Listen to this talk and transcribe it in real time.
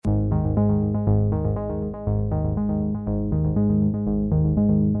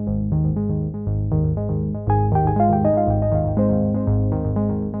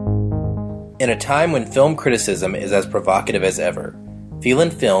In a time when film criticism is as provocative as ever, Feel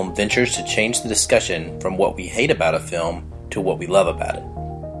and Film ventures to change the discussion from what we hate about a film to what we love about it.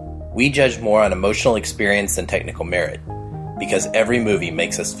 We judge more on emotional experience than technical merit, because every movie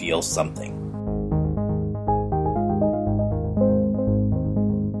makes us feel something.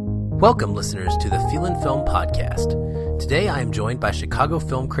 Welcome, listeners, to the Feel and Film podcast. Today I am joined by Chicago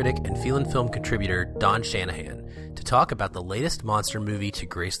film critic and Feel and Film contributor Don Shanahan to talk about the latest monster movie to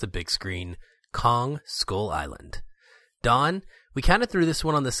grace the big screen, Kong: Skull Island. Don, we kind of threw this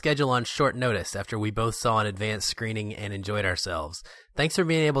one on the schedule on short notice after we both saw an advanced screening and enjoyed ourselves. Thanks for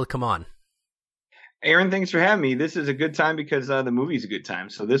being able to come on. Aaron, thanks for having me. This is a good time because the movie's a good time.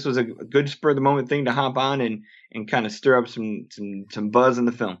 So this was a good spur-of-the-moment thing to hop on and kind of stir up some buzz in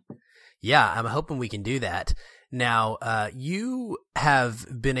the film. Yeah, I'm hoping we can do that. Now, you have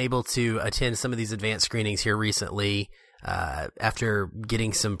been able to attend some of these advanced screenings here recently after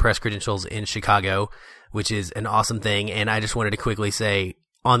getting some press credentials in Chicago, which is an awesome thing. And I just wanted to quickly say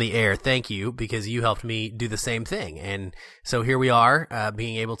on the air, thank you, because you helped me do the same thing. And so here we are,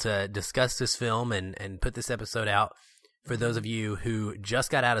 being able to discuss this film and put this episode out for those of you who just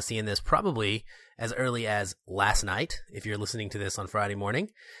got out of seeing this probably as early as last night, if you're listening to this on Friday morning.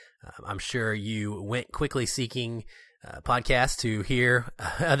 I'm sure you went quickly seeking podcasts to hear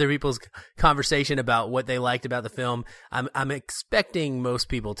other people's conversation about what they liked about the film. I'm expecting most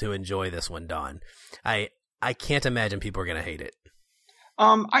people to enjoy this one, Don. I can't imagine people are going to hate it.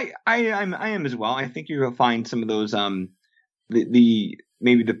 I am as well. I think you'll find some of those the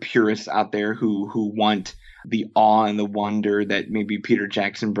maybe the purists out there who want the awe and the wonder that maybe Peter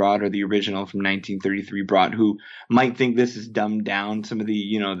Jackson brought or the original from 1933 brought, who might think this is dumbed down. Some of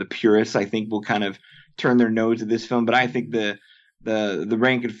the purists, I think, will kind of turn their nose at this film. But I think the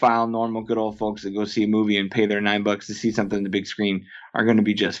rank and file, normal, good old folks that go see a movie and pay their $9 to see something on the big screen are going to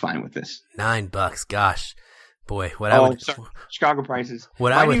be just fine with this. $9, gosh, boy, Chicago prices.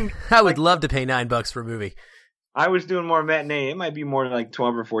 I would love to pay $9 for a movie. I was doing more matinee. It might be more like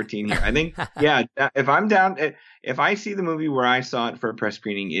 12 or 14 here. I think, yeah, if I'm down, if I see the movie where I saw it for a press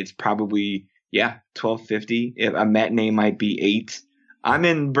screening, it's probably, $12.50. If a matinee might be $8. I'm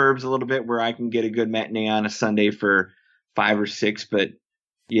in burbs a little bit where I can get a good matinee on a Sunday for $5 or $6, but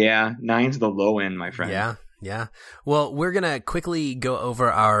yeah, $9's the low end, my friend. Yeah. Well, we're going to quickly go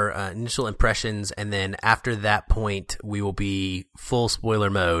over our initial impressions, and then after that point, we will be full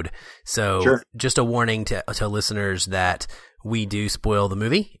spoiler mode. So Sure. Just a warning to listeners that we do spoil the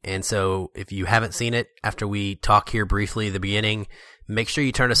movie. And so if you haven't seen it after we talk here briefly at the beginning, make sure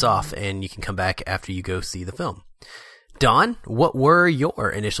you turn us off and you can come back after you go see the film. Don, what were your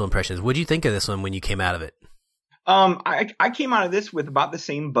initial impressions? What did you think of this one when you came out of it? I came out of this with about the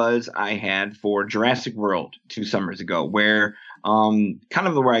same buzz I had for Jurassic World 2 summers ago, where kind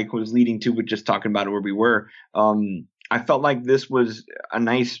of where I was leading to with just talking about it where we were. I felt like this was a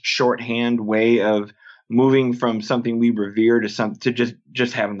nice shorthand way of moving from something we revere to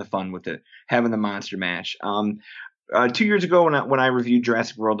just having the fun with it, having the monster mash. 2 years ago when I reviewed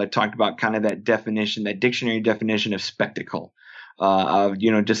Jurassic World, I talked about kind of that definition, that dictionary definition of spectacle, of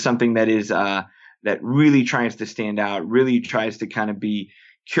just something that is that really tries to stand out, really tries to kind of be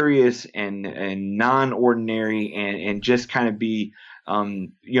curious and non-ordinary and just kind of be,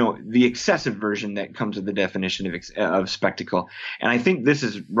 the excessive version that comes with the definition of spectacle. And I think this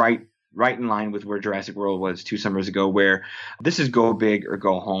is right in line with where Jurassic World was 2 summers ago, where this is go big or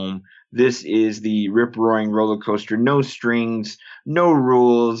go home. This is the rip-roaring roller coaster, no strings, no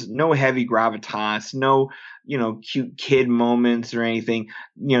rules, no heavy gravitas, no, cute kid moments or anything,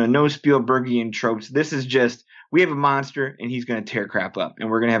 no Spielbergian tropes. This is just, we have a monster and he's going to tear crap up and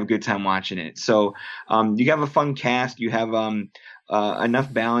we're going to have a good time watching it. So you have a fun cast. You have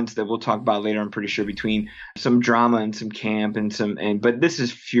enough balance that we'll talk about later, I'm pretty sure, between some drama and some camp but this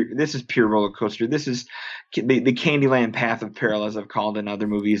is pure roller coaster. This is the Candyland path of peril, as I've called in other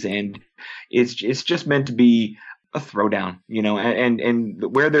movies, and it's just meant to be a throwdown, and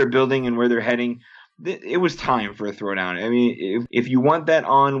where they're building and where they're heading. It was time for a throwdown. I mean, if you want that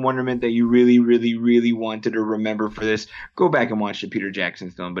wonderment that you really, really, really wanted to remember for this, go back and watch the Peter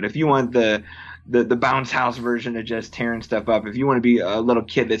Jackson film. But if you want the bounce house version of just tearing stuff up, if you want to be a little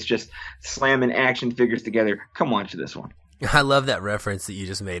kid that's just slamming action figures together, come watch this one. I love that reference that you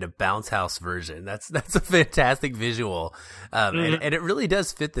just made, a bounce house version. That's a fantastic visual. And it really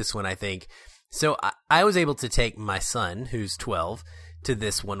does fit this one, I think. So I was able to take my son, who's 12, to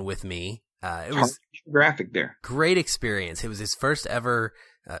this one with me. It was graphic there. Great experience. It was his first ever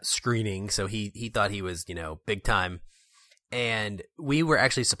screening, so he thought he was, big time. And we were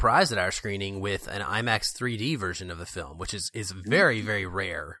actually surprised at our screening with an IMAX 3D version of the film, which is very, very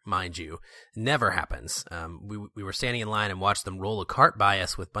rare, mind you. Never happens. We were standing in line and watched them roll a cart by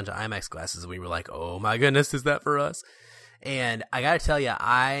us with a bunch of IMAX glasses, and we were like, oh my goodness, is that for us? And I gotta tell you,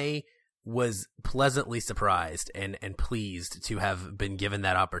 I was pleasantly surprised and pleased to have been given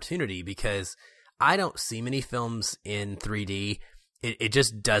that opportunity, because I don't see many films in 3D. It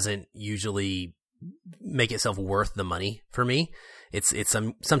just doesn't usually make itself worth the money for me. It's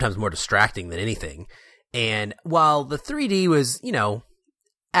sometimes more distracting than anything. And while the 3D was,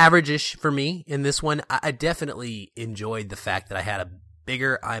 average-ish for me in this one, I definitely enjoyed the fact that I had a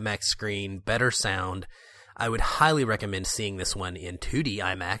bigger IMAX screen, better sound. I would highly recommend seeing this one in 2D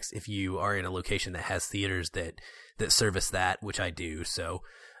IMAX if you are in a location that has theaters that service that, which I do, so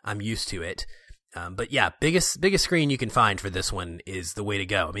I'm used to it. But yeah, biggest screen you can find for this one is the way to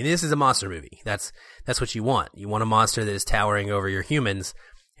go. I mean, this is a monster movie. That's what you want. You want a monster that is towering over your humans,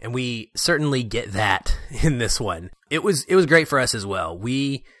 and we certainly get that in this one. It was great for us as well.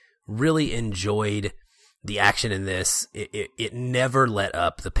 We really enjoyed the action in this. It never let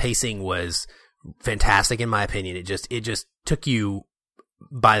up. The pacing was fantastic in my opinion. It just took you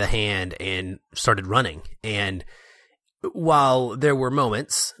by the hand and started running. And while there were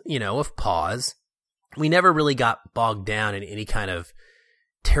moments, of pause, we never really got bogged down in any kind of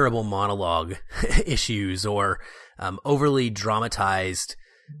terrible monologue issues or overly dramatized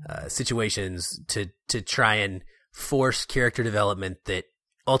situations to try and force character development that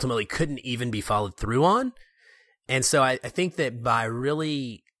ultimately couldn't even be followed through on. And so I think that by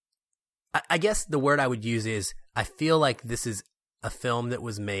really, I guess the word I would use is, I feel like this is a film that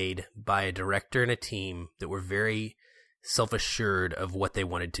was made by a director and a team that were very self-assured of what they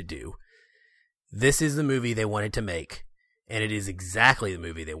wanted to do. This is the movie they wanted to make, and it is exactly the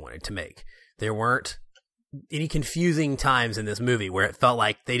movie they wanted to make. There weren't any confusing times in this movie where it felt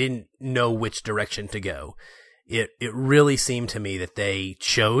like they didn't know which direction to go. It really seemed to me that they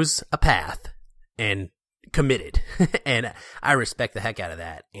chose a path and committed, and I respect the heck out of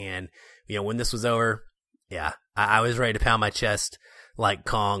that. And when this was over, yeah, I was ready to pound my chest like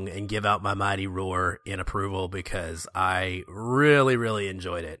Kong and give out my mighty roar in approval, because I really, really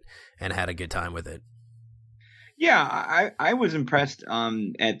enjoyed it and had a good time with it. Yeah, I was impressed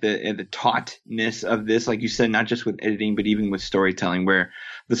at the tautness of this, like you said, not just with editing, but even with storytelling, where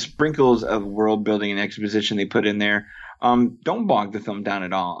the sprinkles of world building and exposition they put in there don't bog the film down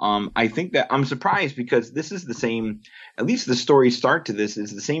at all. I think that I'm surprised, because this is the same, at least the story start to this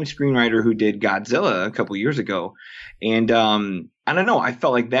is the same screenwriter who did Godzilla a couple years ago. And I don't know, I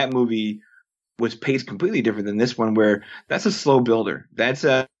felt like that movie was paced completely different than this one, where that's a slow builder. That's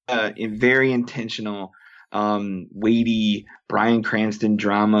a very intentional, weighty Bryan Cranston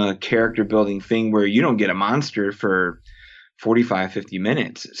drama character building thing where you don't get a monster for 45, 50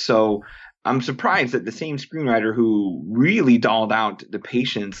 minutes. So I'm surprised that the same screenwriter who really dolled out the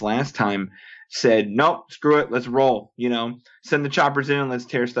patience last time said, nope, screw it, let's roll, send the choppers in and let's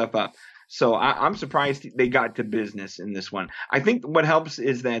tear stuff up. So I'm surprised they got to business in this one. I think what helps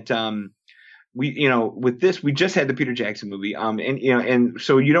is that we, with this, we just had the Peter Jackson movie, and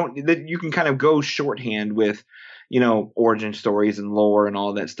so you can kind of go shorthand with, origin stories and lore and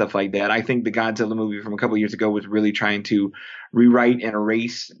all that stuff like that. I think the Godzilla movie from a couple of years ago was really trying to rewrite and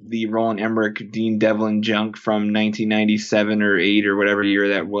erase the Roland Emmerich, Dean Devlin junk from 1997 or 8 or whatever year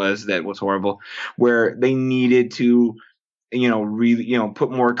that was horrible, where they needed to, really,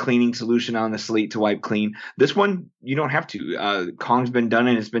 put more cleaning solution on the slate to wipe clean. This one, you don't have to. Kong's been done,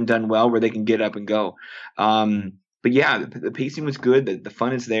 and it's been done well, where they can get up and go. But yeah, the pacing was good. The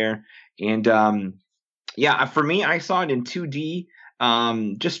fun is there. And yeah, for me, I saw it in 2D,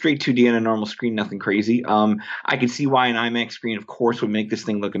 just straight 2D on a normal screen, nothing crazy. I could see why an IMAX screen, of course, would make this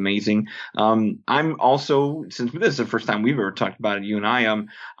thing look amazing. I'm also, since this is the first time we've ever talked about it, you and I,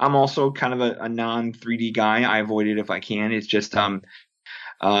 I'm also kind of a non 3D guy. I avoid it if I can. It's just,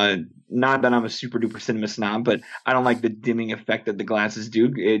 not that I'm a super duper cinema snob, but I don't like the dimming effect that the glasses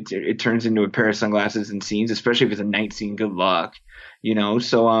do. It turns into a pair of sunglasses in scenes, especially if it's a night scene. Good luck,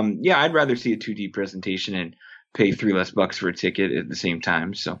 So yeah, I'd rather see a 2D presentation and pay $3 less for a ticket at the same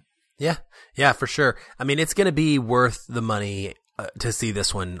time. So yeah, for sure. I mean, it's going to be worth the money to see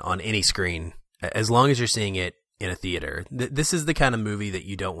this one on any screen, as long as you're seeing it in a theater. This is the kind of movie that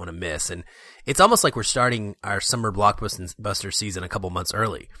you don't want to miss. And it's almost like we're starting our summer blockbuster season a couple months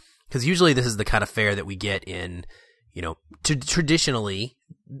early, because usually this is the kind of fare that we get in, traditionally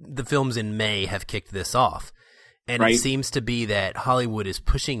the films in May have kicked this off. And right. It seems to be that Hollywood is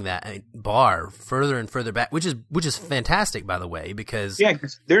pushing that bar further and further back, which is fantastic, by the way, because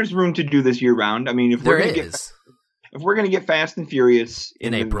there's room to do this year round. I mean, if we're going to get if we're going to get Fast and Furious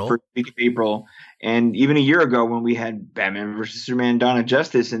in April, the first week of April, and even a year ago when we had Batman versus Superman: Dawn of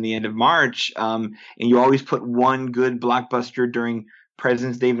Justice in the end of March, and you always put one good blockbuster during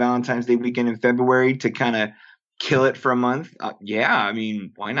President's Day, Valentine's Day weekend in February to kind of kill it for a month. Yeah, I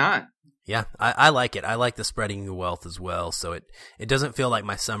mean, why not? Yeah, I like it. I like the spreading the wealth as well. So it doesn't feel like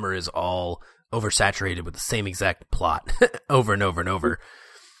my summer is all oversaturated with the same exact plot over and over and over.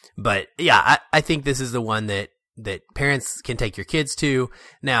 But yeah, I think this is the one that parents can take your kids to.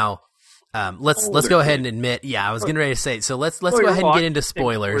 Now, let's go ahead and admit. Yeah, I was getting ready to say. So let's go ahead and get into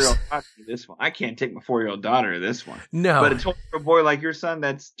spoilers. This one, I can't take my 4-year-old daughter to this one. No, but a 12-year-old boy like your son,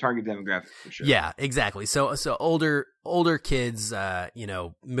 that's target demographic for sure. Yeah, exactly. So older kids,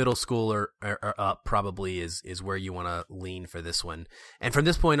 middle school or up probably is where you want to lean for this one. And from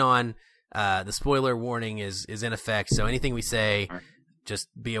this point on, the spoiler warning is in effect. So anything we say, just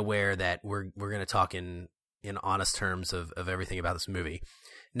be aware that we're going to talk in honest terms of everything about this movie.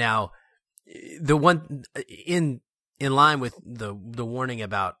 Now, the one in line with the warning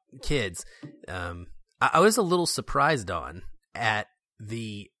about kids, I was a little surprised at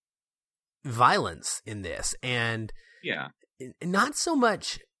the violence in this, and not so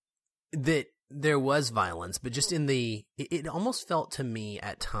much that there was violence, but just in it almost felt to me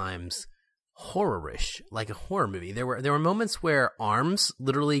at times horror-ish, like a horror movie. There were moments where arms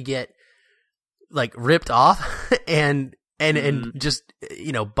literally get like ripped off and just,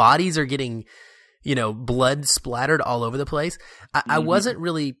 bodies are getting, blood splattered all over the place. I wasn't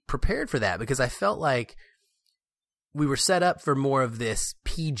really prepared for that because I felt like we were set up for more of this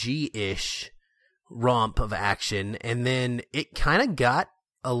PG-ish romp of action, and then it kind of got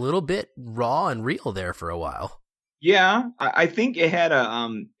a little bit raw and real there for a while. Yeah, I think it had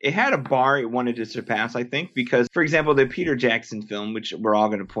a bar it wanted to surpass, I think, because, for example, the Peter Jackson film, which we're all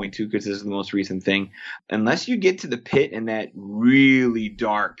going to point to because this is the most recent thing, unless you get to the pit and that really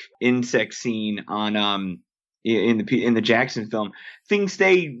dark insect scene on in the Jackson film, things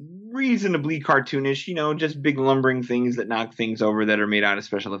stay reasonably cartoonish, just big lumbering things that knock things over that are made out of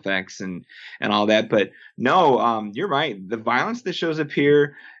special effects and all that. But no, you're right. The violence that shows up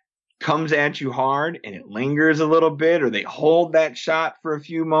here comes at you hard and it lingers a little bit, or they hold that shot for a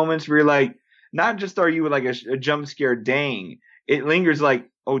few moments where you're like, not just are you like a jump scare, dang, it lingers like,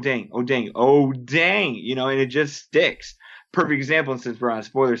 oh dang, oh dang, oh dang, and it just sticks. Perfect example, since we're on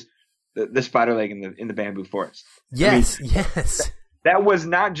spoilers, the spider leg in the bamboo forest. Yes, yes. That was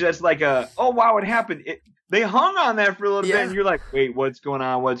not just like oh wow, it happened. They hung on that for a little bit, and you're like, wait, what's going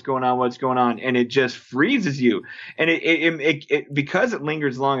on? What's going on? What's going on? And it just freezes you. And it because it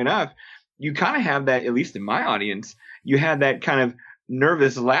lingers long enough, you kind of have that, at least in my audience, you had that kind of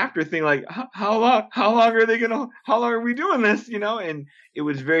nervous laughter thing, like, how long are we doing this? And it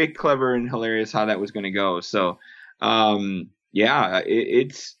was very clever and hilarious how that was going to go. So,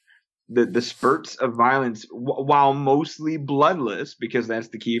 it's the spurts of violence, while mostly bloodless, because that's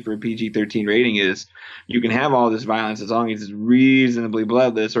the key for a PG-13 rating, is you can have all this violence as long as it's reasonably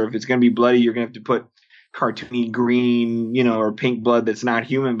bloodless, or if it's going to be bloody, you're going to have to put cartoony green, or pink blood that's not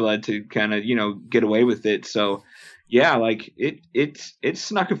human blood to kind of, get away with it. So, yeah, like it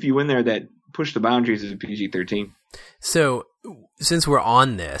snuck a few in there that pushed the boundaries of PG-13. So, since we're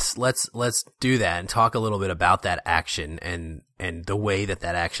on this, let's do that and talk a little bit about that action and the way that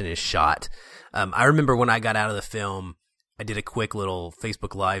action is shot. I remember when I got out of the film, I did a quick little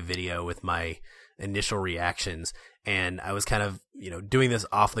Facebook Live video with my initial reactions, and I was kind of, doing this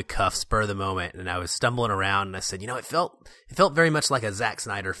off the cuff, spur of the moment, and I was stumbling around, and I said, it felt very much like a Zack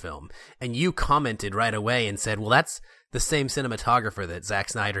Snyder film. And you commented right away and said, well, that's the same cinematographer that Zack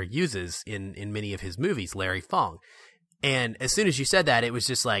Snyder uses in many of his movies, Larry Fong. And as soon as you said that, it was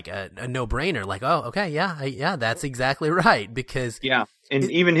just like a no-brainer. Like, oh, okay, yeah, that's exactly right. Because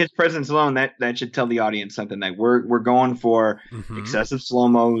even his presence alone, that should tell the audience something. Like we're going for excessive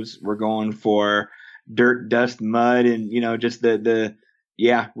slow-mos. We're going for dirt, dust, mud, and just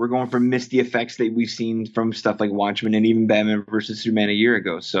we're going for misty effects that we've seen from stuff like Watchmen and even Batman versus Superman a year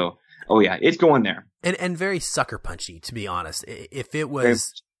ago. So, oh yeah, it's going there. And very sucker punchy, to be honest. If it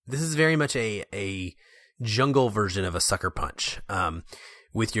was, this is very much a jungle version of a sucker punch,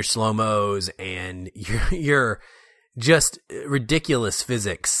 with your slow-mos and your just ridiculous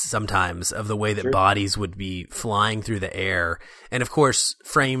physics sometimes of the way that bodies would be flying through the air. And of course,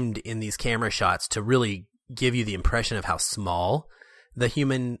 framed in these camera shots to really give you the impression of how small the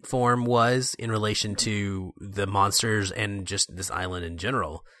human form was in relation to the monsters and just this island in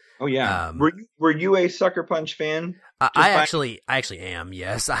general. Oh yeah. Were you a Sucker Punch fan? I actually am.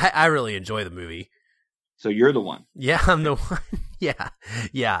 Yes. I really enjoy the movie. So you're the one. Yeah, I'm the one. Yeah,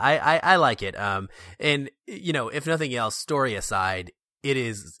 yeah, I like it. And if nothing else, story aside, it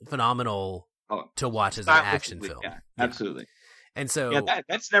is phenomenal to watch as an action film. Yeah, absolutely. And so, yeah,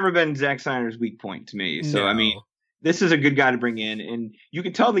 that's never been Zack Snyder's weak point to me. So no. I mean, this is a good guy to bring in, and you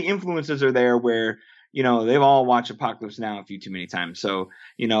can tell the influences are there where they've all watched Apocalypse Now a few too many times. So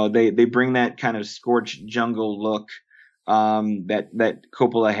they bring that kind of scorched jungle look that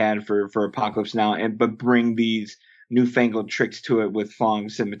Coppola had for Apocalypse Now, but bring these newfangled tricks to it with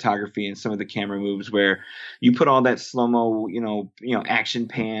Fong's cinematography and some of the camera moves where you put all that slow-mo, action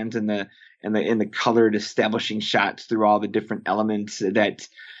pans and the colored establishing shots through all the different elements that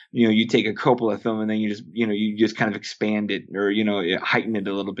you take a Coppola film and then you just kind of expand it or heighten it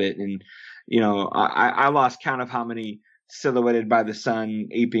a little bit. And I lost count of how many silhouetted by the sun,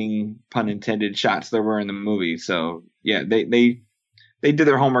 aping, pun intended, shots there were in the movie. So yeah, they did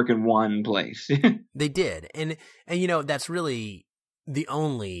their homework in one place. They did. And that's really the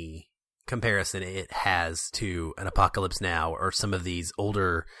only comparison it has to an Apocalypse Now or some of these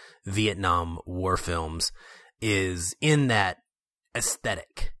older Vietnam War films is in that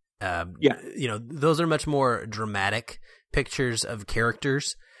aesthetic. Those are much more dramatic pictures of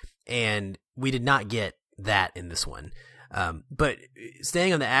characters, and we did not get that in this one. But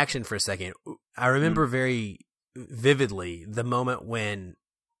staying on the action for a second, I remember very vividly the moment when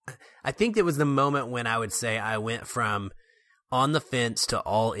I think it was the moment when I would say I went from on the fence to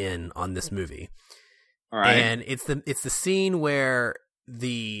all in on this movie. All right. And it's the scene where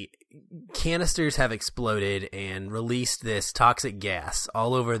the canisters have exploded and released this toxic gas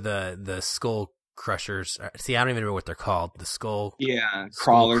all over the skull crushers. See, I don't even remember what they're called. The skull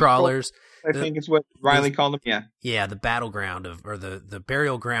crawlers. I think it's what Riley called them. Yeah. Yeah, the battleground or the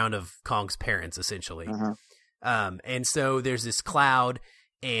burial ground of Kong's parents, essentially. Uh-huh. And so there's this cloud,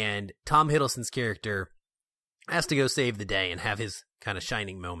 and Tom Hiddleston's character has to go save the day and have his kind of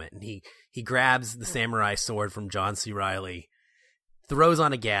shining moment. And he grabs the samurai sword from John C. Reilly, throws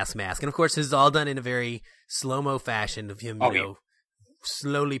on a gas mask, and of course this is all done in a very slow-mo fashion of him,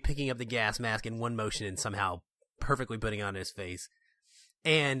 slowly picking up the gas mask in one motion and somehow perfectly putting it on his face.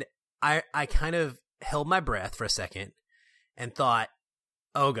 And I kind of held my breath for a second and thought,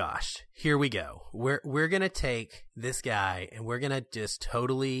 oh gosh, here we go. We're going to take this guy and we're going to just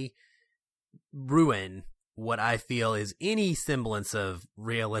totally ruin what I feel is any semblance of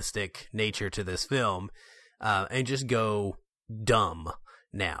realistic nature to this film, and just go dumb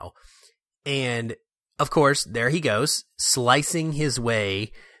now. And of course, there he goes, slicing his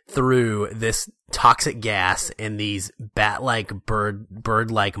way through this toxic gas and these bat-like,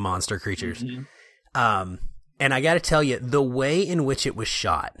 bird-like monster creatures. Mm-hmm. And I got to tell you, the way in which it was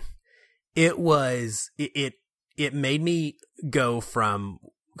shot, it made me go from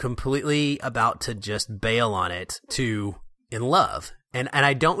completely about to just bail on it to in love. And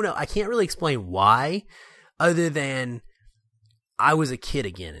I don't know, I can't really explain why, other than I was a kid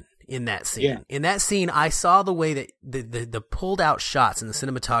again in that scene. Yeah. In that scene, I saw the way that the pulled out shots and the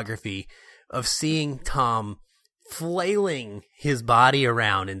cinematography of seeing Tom flailing his body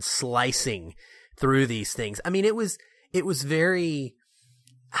around and slicing through these things. I mean, it was very,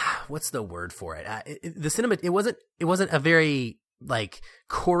 what's the word for it? It wasn't a very like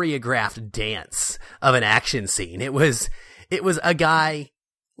choreographed dance of an action scene. It was a guy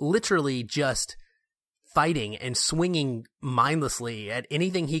literally just fighting and swinging mindlessly at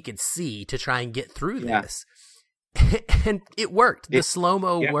anything he could see to try and get through this. And it worked. The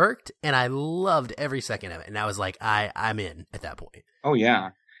slow-mo worked, and I loved every second of it. And I was like, I'm in at that point. Oh, yeah.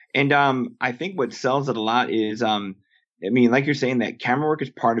 And I think what sells it a lot is, I mean, like you're saying, that camera work is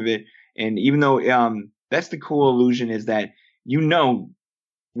part of it. And even though that's the cool illusion is that,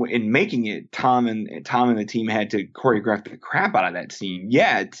 in making it, Tom and the team had to choreograph the crap out of that scene.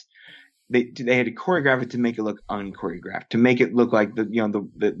 Yet they had to choreograph it to make it look unchoreographed, to make it look like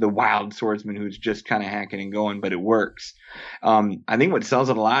the wild swordsman who's just kind of hacking and going, but it works. I think what sells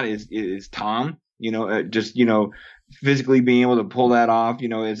it a lot is Tom, physically being able to pull that off,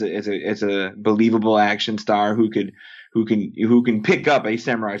 as a believable action star who can pick up a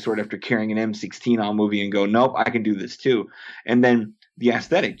samurai sword after carrying an M16 all movie and go, nope, I can do this too. And then the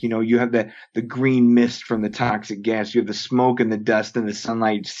aesthetic, you have the green mist from the toxic gas, you have the smoke and the dust and the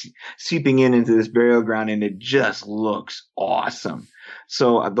sunlight seeping into this burial ground, and it just looks awesome.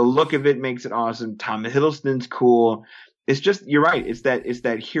 So the look of it makes it awesome. Tom Hiddleston's cool. It's just, you're right. It's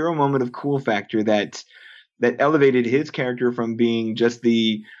that hero moment of cool factor that elevated his character from being just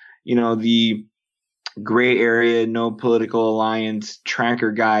the gray area, no political alliance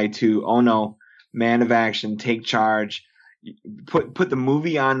tracker guy to, oh no, man of action, take charge, put the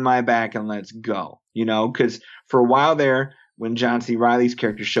movie on my back and let's go. Because for a while there, when John C. Reilly's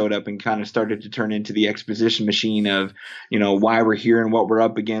character showed up and kind of started to turn into the exposition machine of, why we're here and what we're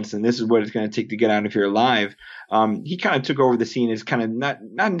up against, and this is what it's going to take to get out of here alive. He kind of took over the scene as kind of not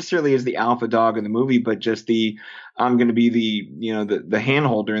necessarily as the alpha dog in the movie, but just I'm going to be the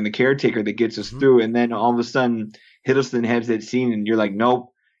handholder and the caretaker that gets us through. And then all of a sudden, Hiddleston has that scene, and you're like,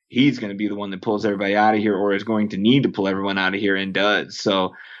 nope, he's going to be the one that pulls everybody out of here, or is going to need to pull everyone out of here, and does.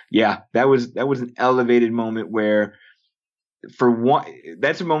 So yeah, that was an elevated moment where,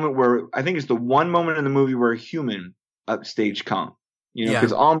 that's a moment where I think it's the one moment in the movie where a human upstaged Kong.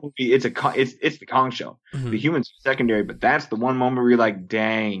 Because all movie it's the Kong show. Mm-hmm. The humans are secondary, but that's the one moment where you're like,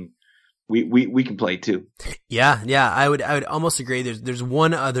 dang, we can play too. Yeah, I would almost agree. There's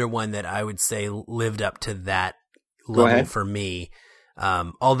one other one that I would say lived up to that level for me.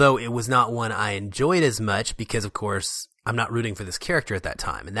 Although it was not one I enjoyed as much because, of course, I'm not rooting for this character at that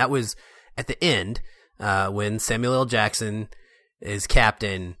time, and that was at the end. When Samuel L. Jackson is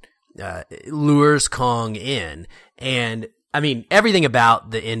captain, lures Kong in. And I mean, everything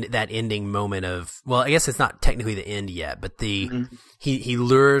about that ending moment of, well, I guess it's not technically the end yet, but he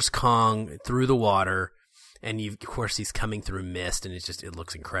lures Kong through the water, and of course he's coming through mist, and it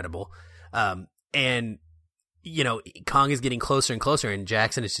looks incredible. And Kong is getting closer and closer, and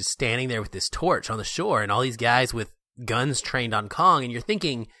Jackson is just standing there with this torch on the shore, and all these guys with guns trained on Kong, and you're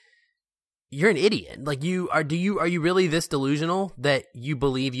thinking, you're an idiot. Like, are you really this delusional that you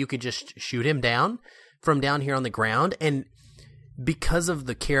believe you could just shoot him down from down here on the ground? And because of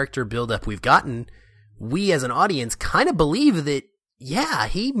the character buildup we've gotten, we as an audience kind of believe that, yeah,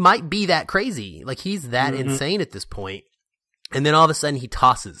 he might be that crazy. Like, he's that insane at this point. And then all of a sudden he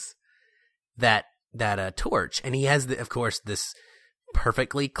tosses that torch, and he has of course this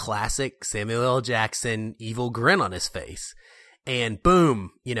perfectly classic Samuel L. Jackson evil grin on his face, and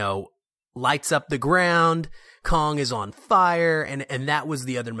boom, lights up the ground. Kong is on fire. And that was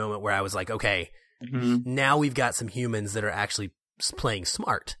the other moment where I was like, okay, now we've got some humans that are actually playing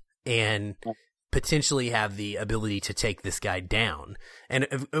smart and potentially have the ability to take this guy down. And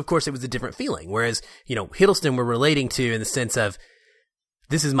of course it was a different feeling. Whereas, Hiddleston we're relating to in the sense of,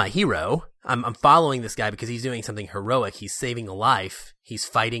 this is my hero. I'm following this guy because he's doing something heroic. He's saving a life. He's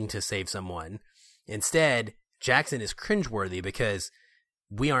fighting to save someone. Instead, Jackson is cringeworthy because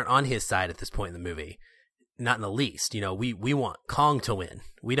we aren't on his side at this point in the movie. Not in the least. We want Kong to win.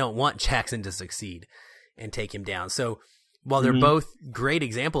 We don't want Jackson to succeed and take him down. So while they're both great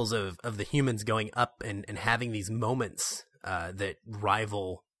examples of the humans going up and having these moments that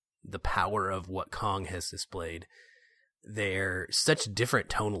rival the power of what Kong has displayed, they're such different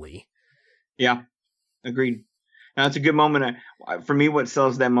tonally. Yeah, agreed. Now, it's a good moment. For me, what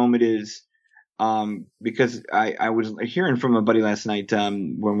sells that moment is, because I was hearing from a buddy last night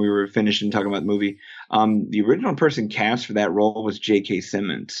when we were finishing talking about the movie. The original person cast for that role was J.K.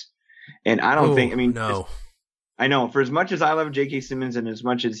 Simmons, and I don't think. I mean, no. I know. For as much as I love J.K. Simmons and as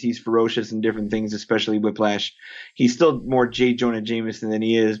much as he's ferocious in different things, especially Whiplash, he's still more J. Jonah Jameson than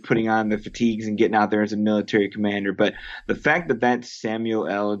he is putting on the fatigues and getting out there as a military commander. But the fact that that's Samuel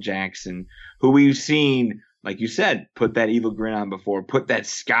L. Jackson, who we've seen, like you said, put that evil grin on before, put that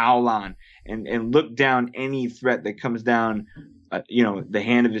scowl on, and look down any threat that comes down, the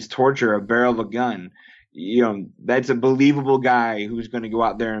hand of his torture, a barrel of a gun. That's a believable guy who's going to go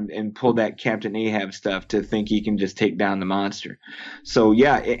out there and pull that Captain Ahab stuff to think he can just take down the monster. So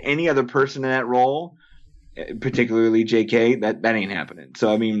yeah, any other person in that role, particularly JK, that ain't happening.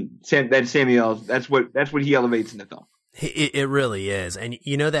 So I mean, that's Samuel. That's what he elevates in the film. It really is. And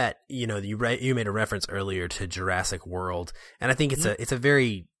you made a reference earlier to Jurassic World, and I think it's a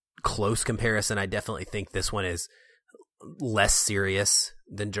very close comparison. I definitely think this one is less serious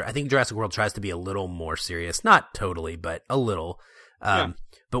than I think Jurassic World tries to be a little more serious, not totally, but a little. But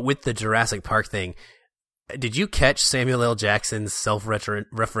with the Jurassic Park thing, did you catch Samuel L. Jackson's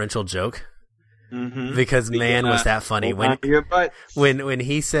self-referential joke? Mm-hmm. Because was that funny when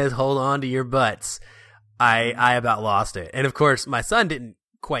he says "hold on to your butts." I about lost it, and of course my son didn't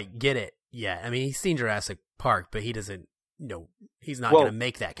quite get it yet. I mean, he's seen Jurassic Park, but he doesn't. He's not going to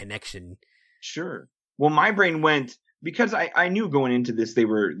make that connection. Sure. Well, my brain went. Because I knew going into this they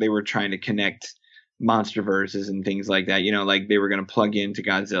were trying to connect monster verses and things like that, like they were going to plug into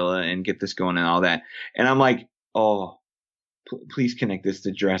Godzilla and get this going and all that. And I'm like, please connect this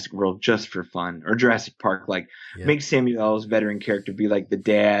to Jurassic World just for fun, or Jurassic Park. Like, make Samuel L.'s veteran character be like the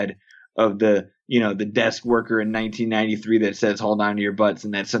dad of the desk worker in 1993 that says "hold on to your butts,"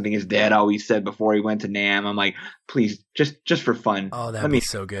 and that's something his dad always said before he went to Nam. I'm like, please, just for fun. Oh, that'd be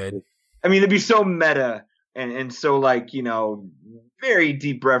so good. I mean, it'd be so meta. And so, like, very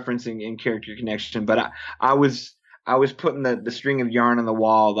deep referencing in character connection. But I was I was putting the string of yarn on the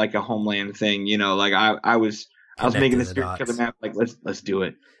wall like a Homeland thing, like I was making this serial map, like let's do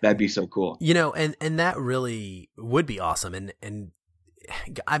it. That'd be so cool. And that really would be awesome. And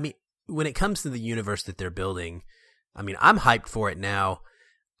I mean, when it comes to the universe that they're building, I mean, I'm hyped for it now.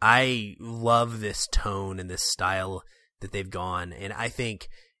 I love this tone and this style that they've gone. And I think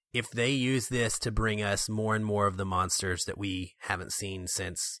if they use this to bring us more and more of the monsters that we haven't seen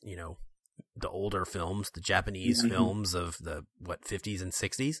since, the older films, the Japanese films of the 50s and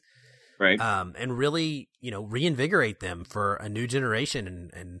 60s. Right. And really, reinvigorate them for a new generation.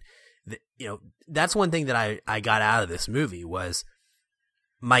 And that's one thing that I got out of this movie was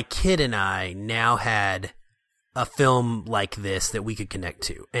my kid and I now had a film like this that we could connect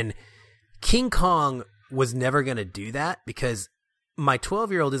to. And King Kong was never going to do that because my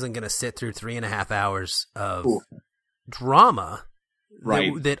 12-year-old isn't going to sit through 3.5 hours of drama.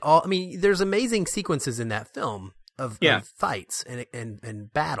 Right. There's amazing sequences in that film of fights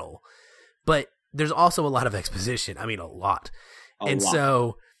and battle, but there's also a lot of exposition. I mean, a lot.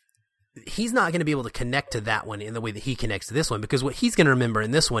 So he's not going to be able to connect to that one in the way that he connects to this one, because what he's going to remember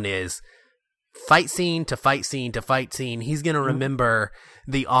in this one is fight scene to fight scene to fight scene. He's going to remember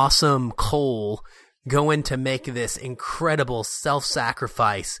the awesome Cole going to make this incredible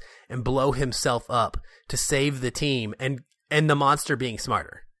self-sacrifice and blow himself up to save the team, and the monster being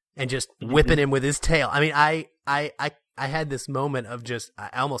smarter and just whipping him with his tail. I mean, I had this moment of I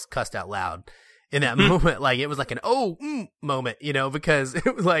almost cussed out loud in that moment. Like it was like an moment, because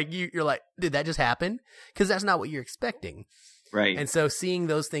it was like you're like, did that just happen? Because that's not what you're expecting. Right. And so seeing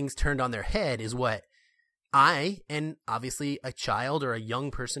those things turned on their head is what I, and obviously a child or a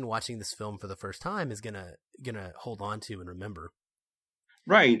young person watching this film for the first time, is gonna hold on to and remember.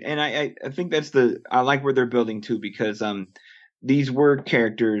 Right. And I think I like where they're building too, because these were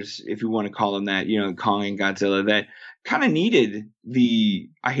characters, if you want to call them that, Kong and Godzilla, that kind of needed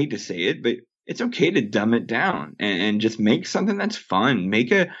I hate to say it, but it's okay to dumb it down and just make something that's fun.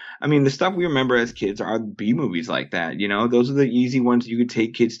 The stuff we remember as kids are B movies like that. Those are the easy ones you could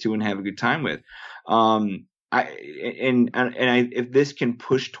take kids to and have a good time with. If this can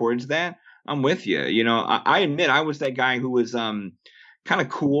push towards that, I'm with you. I admit I was that guy who was kind of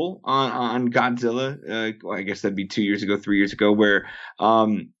cool on Godzilla. I guess that'd be 2 years ago, 3 years ago, where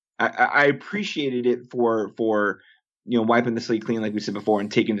I appreciated it for wiping the slate clean, like we said before,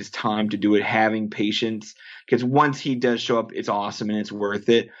 and taking this time to do it, having patience, because once he does show up, it's awesome and it's worth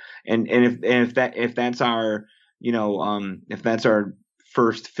it. And if that's our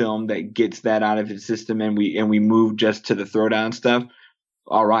first film that gets that out of its system, and we move just to the throwdown stuff,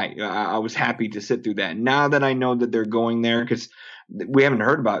 all right, I was happy to sit through that. Now that I know that they're going there, because we haven't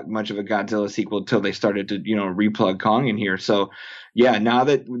heard about much of a Godzilla sequel until they started to replug Kong in here. So yeah, now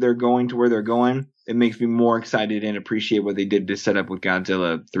that they're going to where they're going, it makes me more excited and appreciate what they did to set up with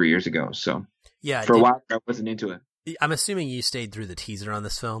Godzilla 3 years ago. So yeah, for a while I wasn't into it. I'm assuming you stayed through the teaser on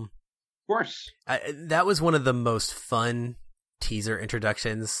this film. Of course. That was one of the most fun teaser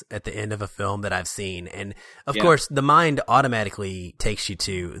introductions at the end of a film that I've seen. And of course, the mind automatically takes you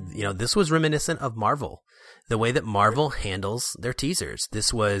to, this was reminiscent of Marvel, the way that Marvel handles their teasers.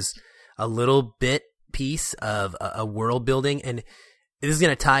 This was a little bit piece of a world building, and this is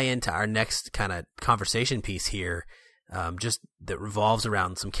going to tie into our next kind of conversation piece here, just that revolves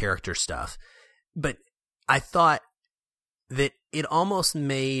around some character stuff. But I thought that it almost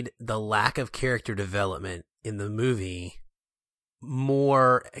made the lack of character development in the movie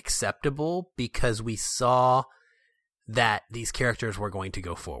more acceptable, because we saw that these characters were going to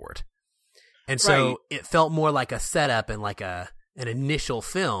go forward. And so it felt more like a setup and like an initial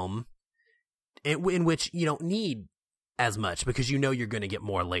film in which you don't need as much, because you're going to get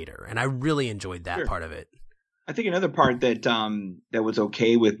more later. And I really enjoyed that part of it. I think another part that that was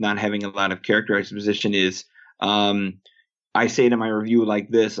okay with not having a lot of character exposition is, I say it in my review like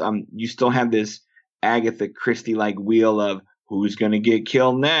this, you still have this Agatha Christie-like wheel of who's going to get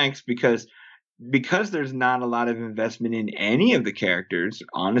killed next, because there's not a lot of investment in any of the characters,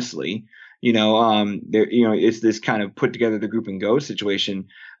 honestly. It's this kind of put together the group and go situation.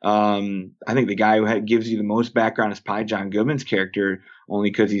 I think the guy who gives you the most background is probably John Goodman's character, only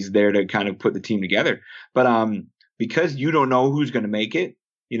because he's there to kind of put the team together. But because you don't know who's going to make it,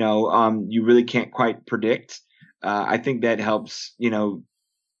 you really can't quite predict. I think that helps,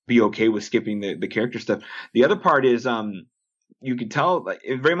 be okay with skipping the character stuff. The other part is, you could tell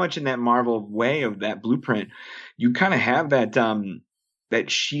very much in that Marvel way of that blueprint, you kind of have that that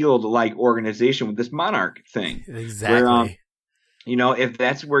shield like organization with this Monarch thing. Exactly. if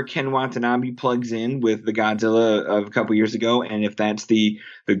that's where Ken Watanabe plugs in with the Godzilla of a couple years ago, and if that's the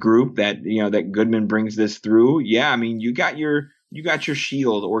group that that Goodman brings this through, yeah, I mean, you got your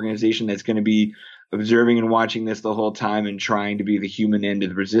Shield organization that's going to be observing and watching this the whole time and trying to be the human end of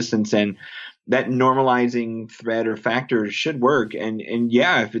the resistance, and that normalizing thread or factor should work. And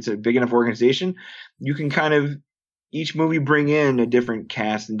yeah, if it's a big enough organization, you can kind of each movie bring in a different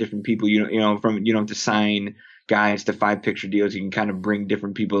cast and different people. You don't have to sign guys to 5-picture deals. You can kind of bring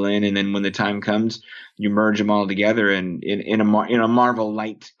different people in, and then when the time comes, you merge them all together and in a Marvel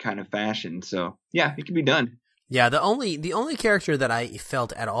light kind of fashion. So yeah, it can be done. Yeah, the only character that I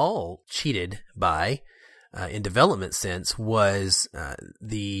felt at all cheated by, in development sense, was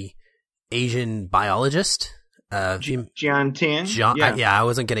the Asian biologist, Jian Tan. Yeah, I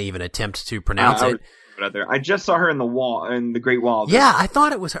wasn't going to even attempt to pronounce it. Out there. I just saw her in the Great Wall. Yeah, I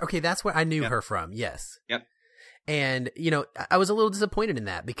thought it was her. Okay, that's where I knew her from. Yes. Yep. And I was a little disappointed in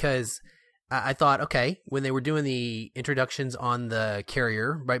that because I thought, okay, when they were doing the introductions on the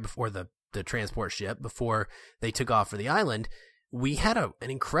carrier right before the transport ship, before they took off for the island, we had an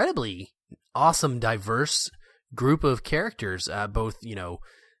incredibly awesome, diverse group of characters, both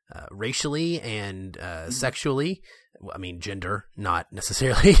racially and sexually. I mean, gender, not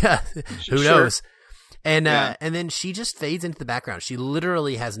necessarily. Who knows? And and then she just fades into the background. She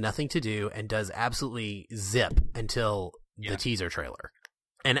literally has nothing to do and does absolutely zip until the teaser trailer.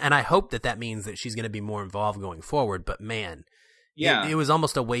 And I hope that means that she's going to be more involved going forward. But man, it was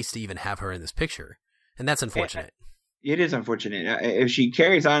almost a waste to even have her in this picture, and that's unfortunate. It is unfortunate. If she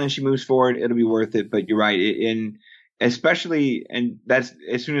carries on and she moves forward, it'll be worth it. But you're right. Especially, and that's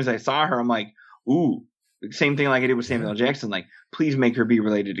as soon as I saw her, I'm like, ooh. Same thing like I did with Samuel L. Jackson. Like, please make her be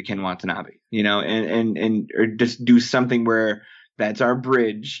related to Ken Watanabe, and or just do something where that's our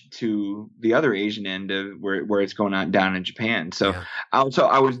bridge to the other Asian end of where it's going on down in Japan. So I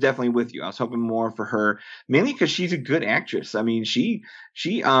was definitely with you. I was hoping more for her, mainly because she's a good actress. I mean, she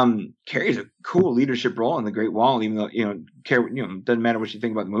carries a cool leadership role in the Great Wall, even though doesn't matter what you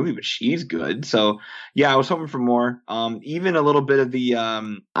think about the movie, but she's good. So yeah, I was hoping for more. Even a little bit of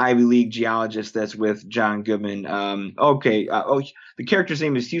the Ivy League geologist that's with John Goodman. The character's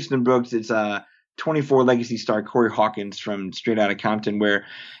name is Houston Brooks. It's 24 Legacy star Corey Hawkins from Straight Outta Compton, where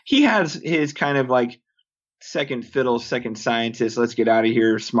he has his kind of like second fiddle, second scientist, let's get out of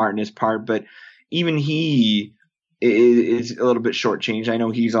here smartness part, but even he is a little bit shortchanged. I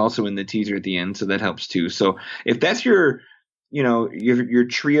know he's also in the teaser at the end, so that helps too. So if that's your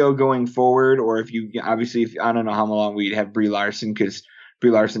trio going forward, or if I don't know how long we'd have Brie Larson, because Brie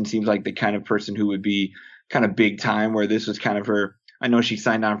Larson seems like the kind of person who would be kind of big time, where this was kind of her. I know she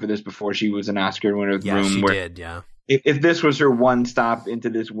signed on for this before she was an Oscar winner with Room. She did, yeah. If this was her one stop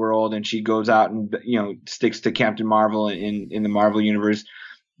into this world and she goes out and sticks to Captain Marvel in the Marvel universe,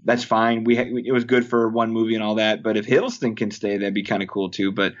 that's fine. It was good for one movie and all that. But if Hiddleston can stay, that'd be kind of cool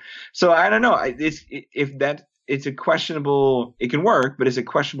too. But so I don't know. It's a questionable. It can work, but it's a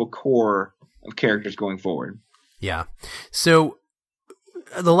questionable core of characters going forward. Yeah. So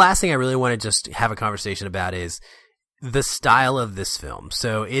the last thing I really want to just have a conversation about is the style of this film.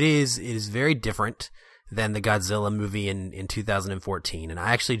 So it is very different than the Godzilla movie in 2014. And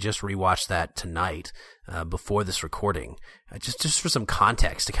I actually just rewatched that tonight, before this recording, just for some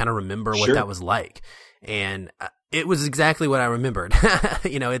context to kind of remember what that was like. And it was exactly what I remembered.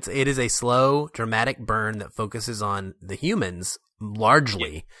 It is a slow, dramatic burn that focuses on the humans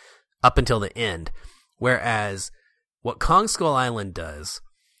largely up until the end. Whereas what Kong Skull Island does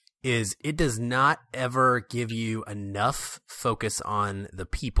is it does not ever give you enough focus on the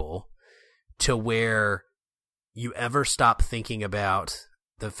people to where you ever stop thinking about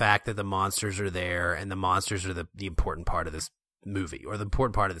the fact that the monsters are there and the monsters are the important part of this movie or the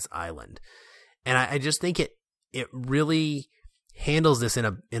important part of this island. And I just think it really handles this in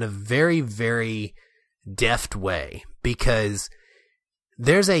a very, very deft way, because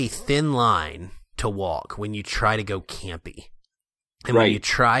there's a thin line to walk when you try to go campy. And when you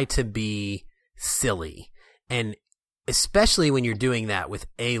try to be silly, and especially when you're doing that with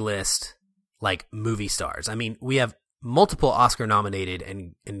A-list like movie stars. I mean, we have multiple Oscar nominated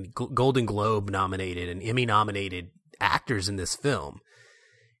and Golden Globe nominated and Emmy nominated actors in this film.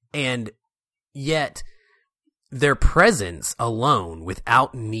 And yet their presence alone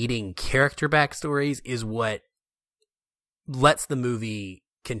without needing character backstories is what lets the movie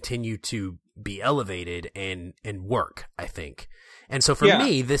continue to be elevated and work, I think. And so for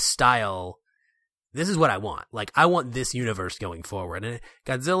me, this style, this is what I want. Like, I want this universe going forward. And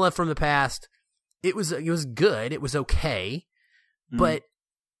Godzilla from the past, it was good. It was okay. But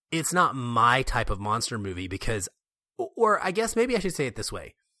it's not my type of monster movie, because Or I guess maybe I should say it this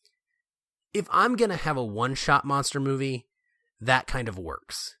way. If I'm going to have a one-shot monster movie, that kind of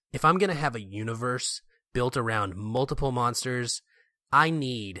works. If I'm going to have a universe built around multiple monsters, I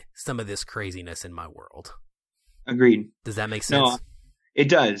need some of this craziness in my world. Agreed. Does that make sense? No, it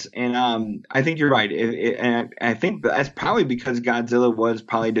does. And I think you're right. And I think that's probably because Godzilla was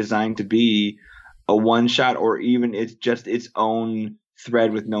probably designed to be a one-shot, or even it's just its own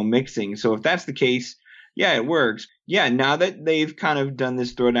thread with no mixing. So if that's the case, yeah, it works. Yeah, now that they've kind of done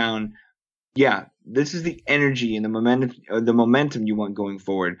this throwdown, yeah, this is the energy and the momentum you want going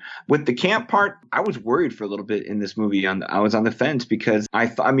forward. With the camp part, I was worried for a little bit in this movie. I was on the fence because I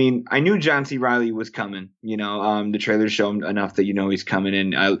knew John C. Reilly was coming. The trailer showed enough that he's coming,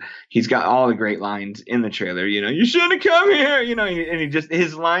 and he's got all the great lines in the trailer. You shouldn't have come here. And he just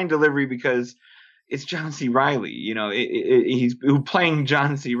his line delivery, because it's John C. Reilly. He's playing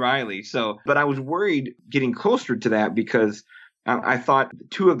John C. Reilly. So, but I was worried getting closer to that because I thought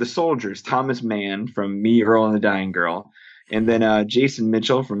two of the soldiers, Thomas Mann from Me, Earl, and the Dying Girl, and then Jason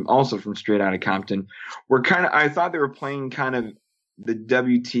Mitchell from Straight Outta Compton, were I thought they were playing kind of the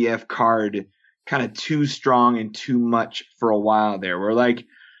WTF card kind of too strong and too much for a while there, where like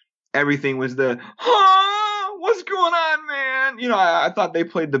everything was what's going on, man? I thought they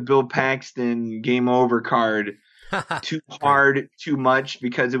played the Bill Paxton game over card too hard, too much,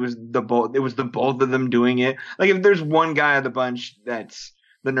 because it was the both of them doing it. Like, if there's one guy of the bunch that's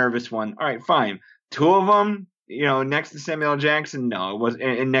the nervous one, all right, fine. Two of them, next to Samuel L. Jackson, no, it was,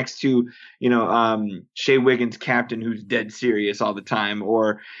 and next to Shea Wiggins, captain, who's dead serious all the time,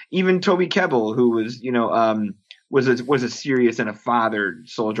 or even Toby Kebbell, who was was a serious and a father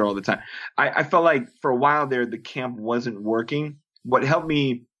soldier all the time. I felt like for a while there the camp wasn't working. What helped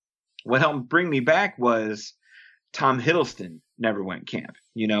bring me back was Tom Hiddleston never went camp.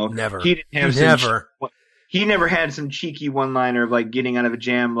 Never. He didn't have he never had some cheeky one-liner of like getting out of a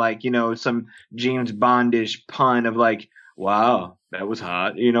jam, like some James Bondish pun of like, "Wow, that was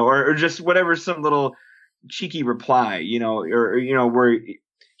hot," or just whatever, some little cheeky reply, or where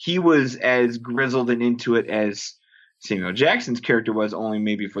he was as grizzled and into it as Samuel Jackson's character was, only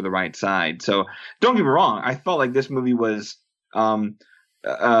maybe for the right side. So don't get me wrong, I felt like this movie was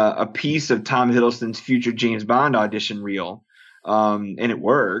a piece of Tom Hiddleston's future James Bond audition reel, and it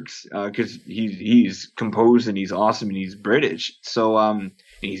works because he's composed and he's awesome and he's British, so and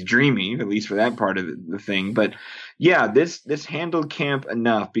he's dreamy, at least for that part of the thing. But yeah, this handled camp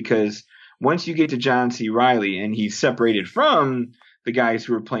enough, because once you get to John C. Reilly and he's separated from the guys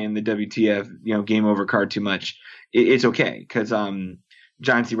who are playing the WTF game over card too much, it's okay, because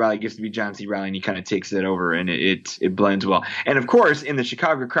John C. Reilly gets to be John C. Reilly, and he kind of takes it over, and it blends well. And of course, in the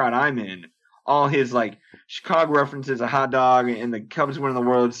Chicago crowd I'm in, all his like Chicago references, a hot dog, and the Cubs winning the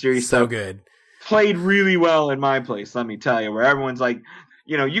World Series, so good, played really well in my place. Let me tell you, where everyone's like,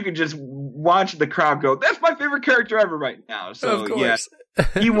 you can just watch the crowd go, "That's my favorite character ever right now." So yeah,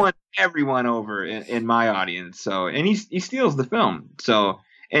 he won everyone over in my audience. So, and he steals the film. So,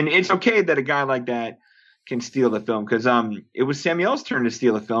 and it's okay that a guy like that can steal the film, because it was Samuel's turn to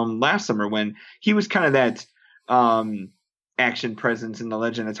steal the film last summer when he was kind of that action presence in The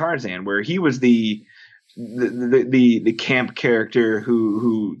Legend of Tarzan, where he was the camp character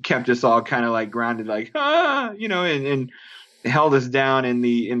who kept us all kind of like grounded, like and held us down in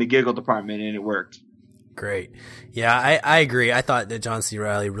the giggle department, and it worked. Great. Yeah, I agree. I thought that John C.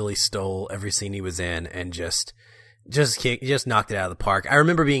 Reilly really stole every scene he was in and just knocked it out of the park. I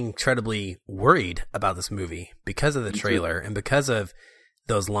remember being incredibly worried about this movie because of the trailer and because of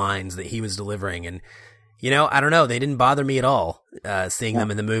those lines that he was delivering. And, I don't know, they didn't bother me at all, seeing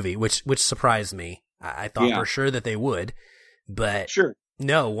them in the movie, which surprised me. I thought for sure that they would, but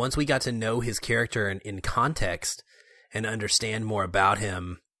no, once we got to know his character in context and understand more about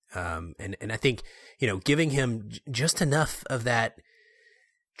him, and I think, giving him just enough of that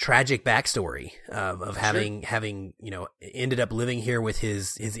tragic backstory of having ended up living here with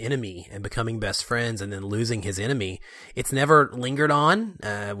his enemy and becoming best friends, and then losing his enemy. It's never lingered on.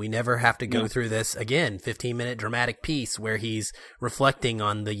 We never have to go through this again 15-minute dramatic piece where he's reflecting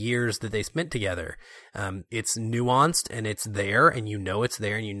on the years that they spent together. It's nuanced, and it's there, and it's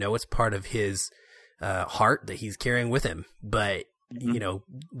there, and it's part of his heart that he's carrying with him. But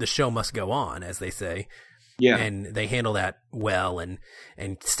the show must go on, as they say. Yeah. And they handle that well and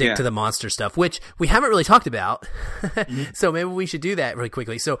stick to the monster stuff, which we haven't really talked about. So maybe we should do that really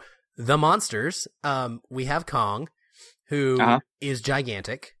quickly. So the monsters, we have Kong, who is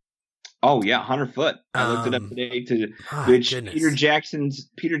gigantic. Oh yeah, 100 foot. I looked it up today. Which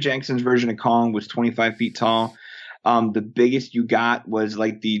Peter Jackson's version of Kong was 25 feet tall. The biggest you got was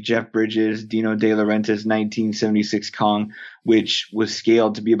like the Jeff Bridges, Dino De Laurentiis 1976 Kong, which was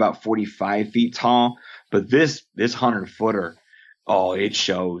scaled to be about 45 feet tall. But this 100-footer, oh, it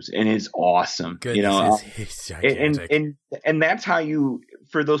shows and it's awesome. Goodness, you know, it's gigantic. And that's how you,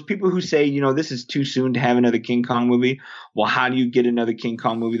 for those people who say, you know, this is too soon to have another King Kong movie. Well, how do you get another King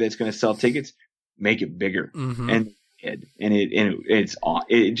Kong movie that's going to sell tickets? Make it bigger. Mm-hmm. And it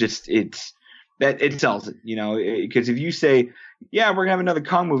sells it, you know, because if you say, yeah, we're gonna have another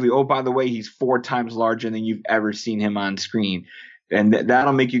Kong movie. Oh, by the way, he's 4 times larger than you've ever seen him on screen. And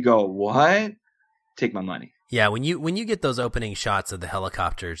that'll make you go, what? Take my money. Yeah, when you get those opening shots of the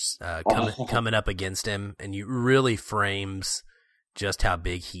helicopters coming up against him, and you really frames just how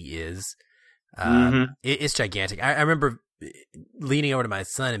big he is, it's gigantic. I remember leaning over to my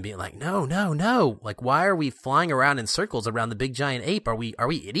son and being like, no, like, why are we flying around in circles around the big giant ape? Are we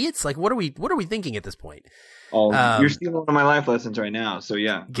idiots? Like, what are we thinking at this point? Oh, you're stealing one of my life lessons right now. So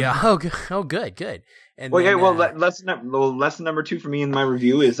yeah. Oh, good. And lesson number 2 for me in my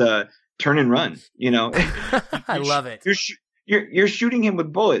review is turn and run. You know, I love it. You're shooting him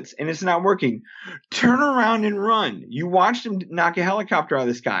with bullets and it's not working. Turn around and run. You watched him knock a helicopter out of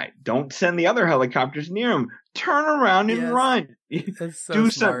the sky. Don't send the other helicopters near him. Turn around and run. That's so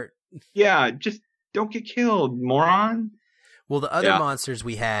smart. Yeah, just don't get killed, moron. Well, the other monsters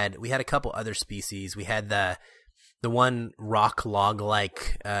we had a couple other species. We had the one rock log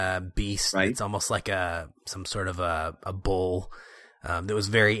like beast. Right. It's almost like some sort of a bull that was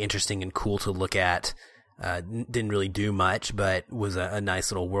very interesting and cool to look at. Didn't really do much, but was a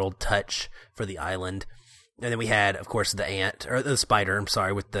nice little world touch for the island. And then we had, of course, the spider. I'm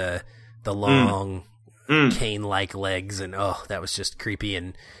sorry, with the long cane-like legs, and that was just creepy.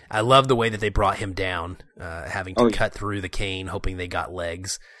 And I love the way that they brought him down, having to cut through the cane, hoping they got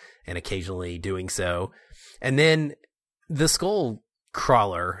legs, and occasionally doing so. And then the skull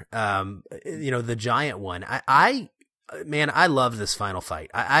crawler, the giant one. Man, I love this final fight.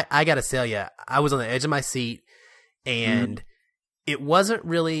 I gotta tell you, I was on the edge of my seat, and it wasn't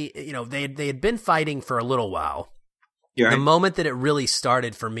really, they had been fighting for a little while. Yeah. The moment that it really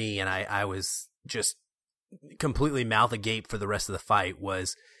started for me, and I was just completely mouth agape for the rest of the fight,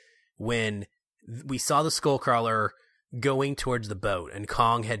 was when we saw the skullcrawler going towards the boat, and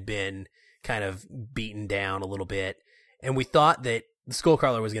Kong had been kind of beaten down a little bit, and we thought that the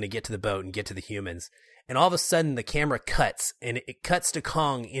skullcrawler was going to get to the boat and get to the humans. And all of a sudden, the camera cuts, and it cuts to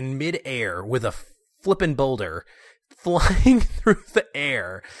Kong in midair with a flippin' boulder flying through the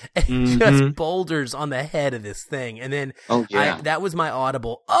air, and just boulders on the head of this thing. And then that was my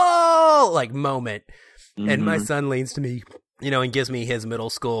audible moment. And my son leans to me, and gives me his middle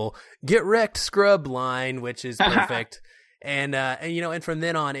school "get wrecked, scrub" line, which is perfect. And from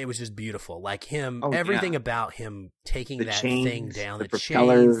then on, it was just beautiful. Like him, everything about him taking that thing down, the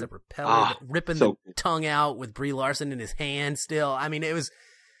chains, the propeller, ripping the tongue out with Brie Larson in his hand still. I mean, it was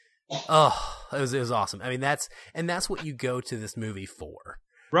awesome. I mean, that's what you go to this movie for.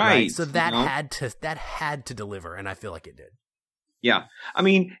 Right. So that had to deliver, and I feel like it did. Yeah. I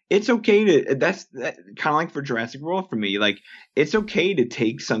mean, it's okay that's kind of like for Jurassic World for me. Like, it's okay to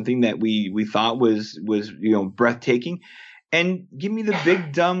take something that we thought was breathtaking and give me the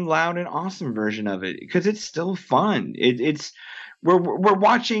big, dumb, loud, and awesome version of it, because it's still fun. We're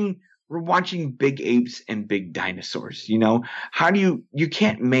watching big apes and big dinosaurs. How do you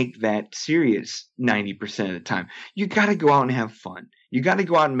can't make that serious 90% of the time. You got to go out and have fun. You got to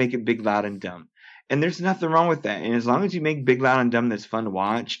go out and make it big, loud, and dumb. And there's nothing wrong with that. And as long as you make Big, Loud, and Dumb that's fun to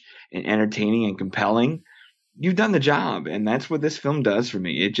watch and entertaining and compelling, you've done the job. And that's what this film does for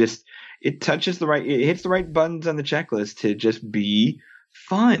me. It hits the right buttons on the checklist to just be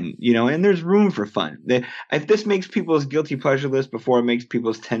fun, and there's room for fun. If this makes people's guilty pleasure list before it makes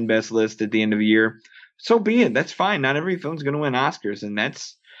people's 10 best list at the end of a year, so be it. That's fine. Not every film's going to win Oscars. And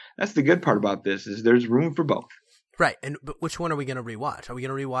that's the good part about this, is there's room for both. Right, but which one are we going to rewatch? Are we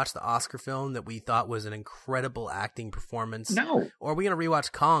going to rewatch the Oscar film that we thought was an incredible acting performance? No. Or are we going to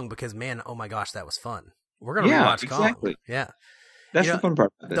rewatch Kong because, man, oh my gosh, that was fun? We're going to rewatch exactly. Kong. Yeah, that's the fun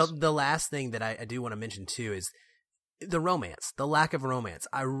part of this. The last thing that I do want to mention too is the romance, the lack of romance.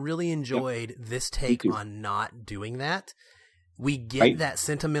 I really enjoyed this take on not doing that. We get that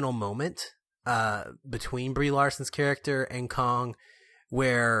sentimental moment between Brie Larson's character and Kong,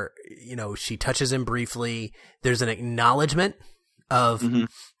 where, she touches him briefly. There's an acknowledgement of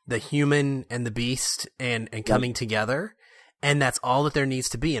the human and the beast and coming together. And that's all that there needs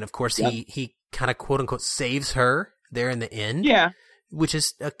to be. And of course, he kind of quote unquote saves her there in the end. Yeah. Which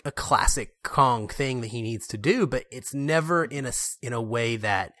is a classic Kong thing that he needs to do, but it's never in a way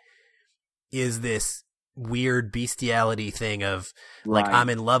that is this weird bestiality thing of like, I'm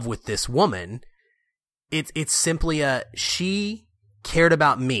in love with this woman. It's simply she cared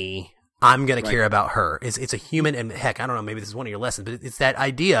about me. I'm going to care about her. It's a human, and heck, I don't know, maybe this is one of your lessons, but it's that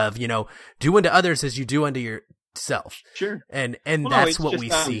idea of, do unto others as you do unto yourself. Sure. And that's what we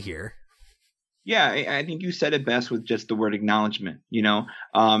see here. Yeah, I think you said it best with just the word acknowledgement.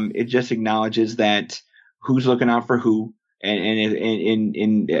 It just acknowledges that who's looking out for who,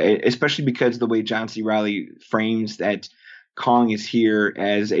 and especially because the way John C. Reilly frames that Kong is here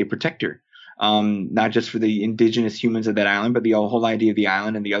as a protector, not just for the indigenous humans of that island, but the whole idea of the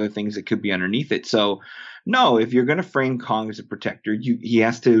island and the other things that could be underneath it. So, no, if you're going to frame Kong as a protector, he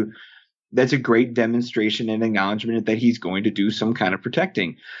has to. That's a great demonstration and acknowledgement that he's going to do some kind of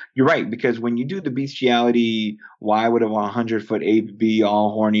protecting. You're right, because when you do the bestiality, why would a 100-foot ape be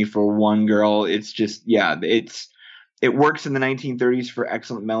all horny for one girl? It's just, it works in the 1930s for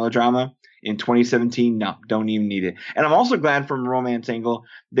excellent melodrama. In 2017, no, don't even need it. And I'm also glad from a romance angle,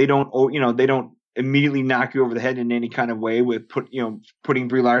 they don't immediately knock you over the head in any kind of way with putting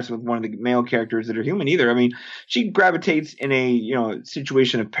Brie Larson with one of the male characters that are human either. I mean, she gravitates in a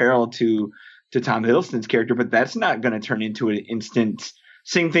situation of peril to Tom Hiddleston's character, but that's not going to turn into an instant.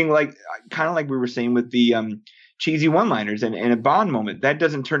 Same thing, kind of like we were saying with the cheesy one-liners and a Bond moment. That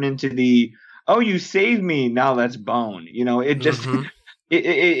doesn't turn into the you saved me, now let's bone. It just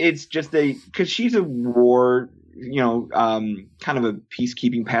it's just because she's a war, kind of a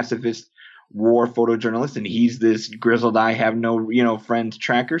peacekeeping pacifist war photojournalist, and he's this grizzled I have no friends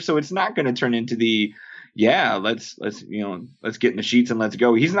tracker. So it's not going to turn into the let's get in the sheets and let's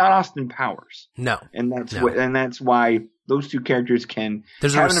go. He's not Austin Powers. No, and that's why those two characters can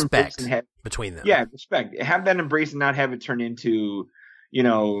there's a respect between them. Yeah, respect. Have that embrace and not have it turn into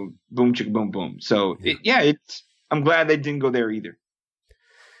boom chicka boom boom. So I'm glad they didn't go there either.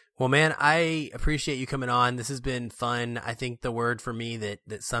 Well, man, I appreciate you coming on. This has been fun. I think the word for me that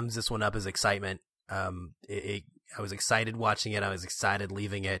sums this one up is excitement. I was excited watching it. I was excited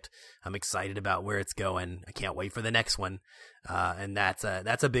leaving it. I'm excited about where it's going. I can't wait for the next one. And that's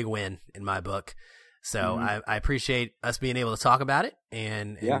a big win in my book. So I appreciate us being able to talk about it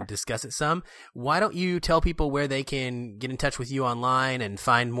and discuss it some. Why don't you tell people where they can get in touch with you online and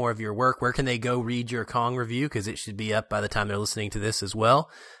find more of your work? Where can they go read your Kong review? Because it should be up by the time they're listening to this as well.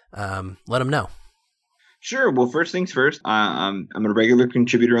 Let them know. Sure. Well, first things first, I'm a regular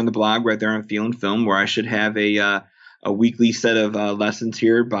contributor on the blog right there on Feelin' Film, where I should have a weekly set of lessons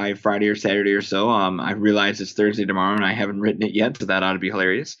here by Friday or Saturday or so. I realize it's Thursday tomorrow and I haven't written it yet, so that ought to be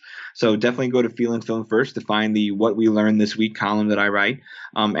hilarious. So definitely go to Feelin' Film first to find the What We Learned This Week column that I write.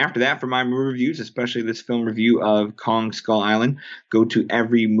 After that, for my movie reviews, especially this film review of Kong Skull Island, go to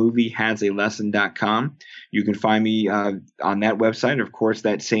everymoviehasalesson.com. You can find me on that website. Of course,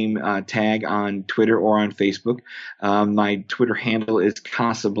 that same tag on Twitter or on Facebook. My Twitter handle is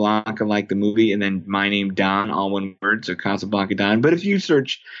Casablanca, like the movie, and then my name, Don, all one word, so Casablanca Don. But if you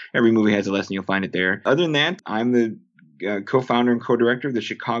search Every Movie Has a Lesson, you'll find it there. Other than that, I'm the co-founder and co-director of the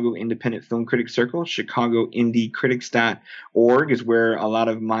Chicago Independent Film Critics Circle. ChicagoIndieCritics.org is where a lot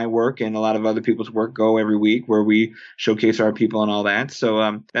of my work and a lot of other people's work go every week, where we showcase our people and all that.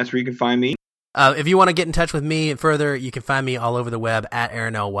 So that's where you can find me. If you want to get in touch with me further, you can find me all over the web at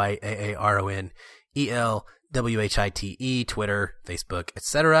Aaron L. White, AARONELWHITE, Twitter, Facebook,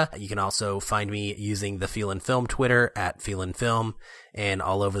 etc. You can also find me using the Feelin' Film Twitter at Feelin' Film, and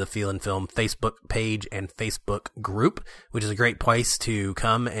all over the Feelin' Film Facebook page and Facebook group, which is a great place to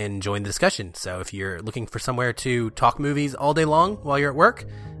come and join the discussion. So if you're looking for somewhere to talk movies all day long while you're at work,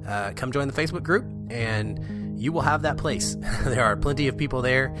 come join the Facebook group and you will have that place. There are plenty of people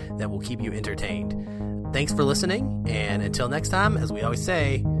there that will keep you entertained. Thanks for listening, and until next time, as we always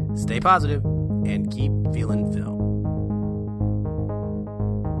say, stay positive and keep feeling film.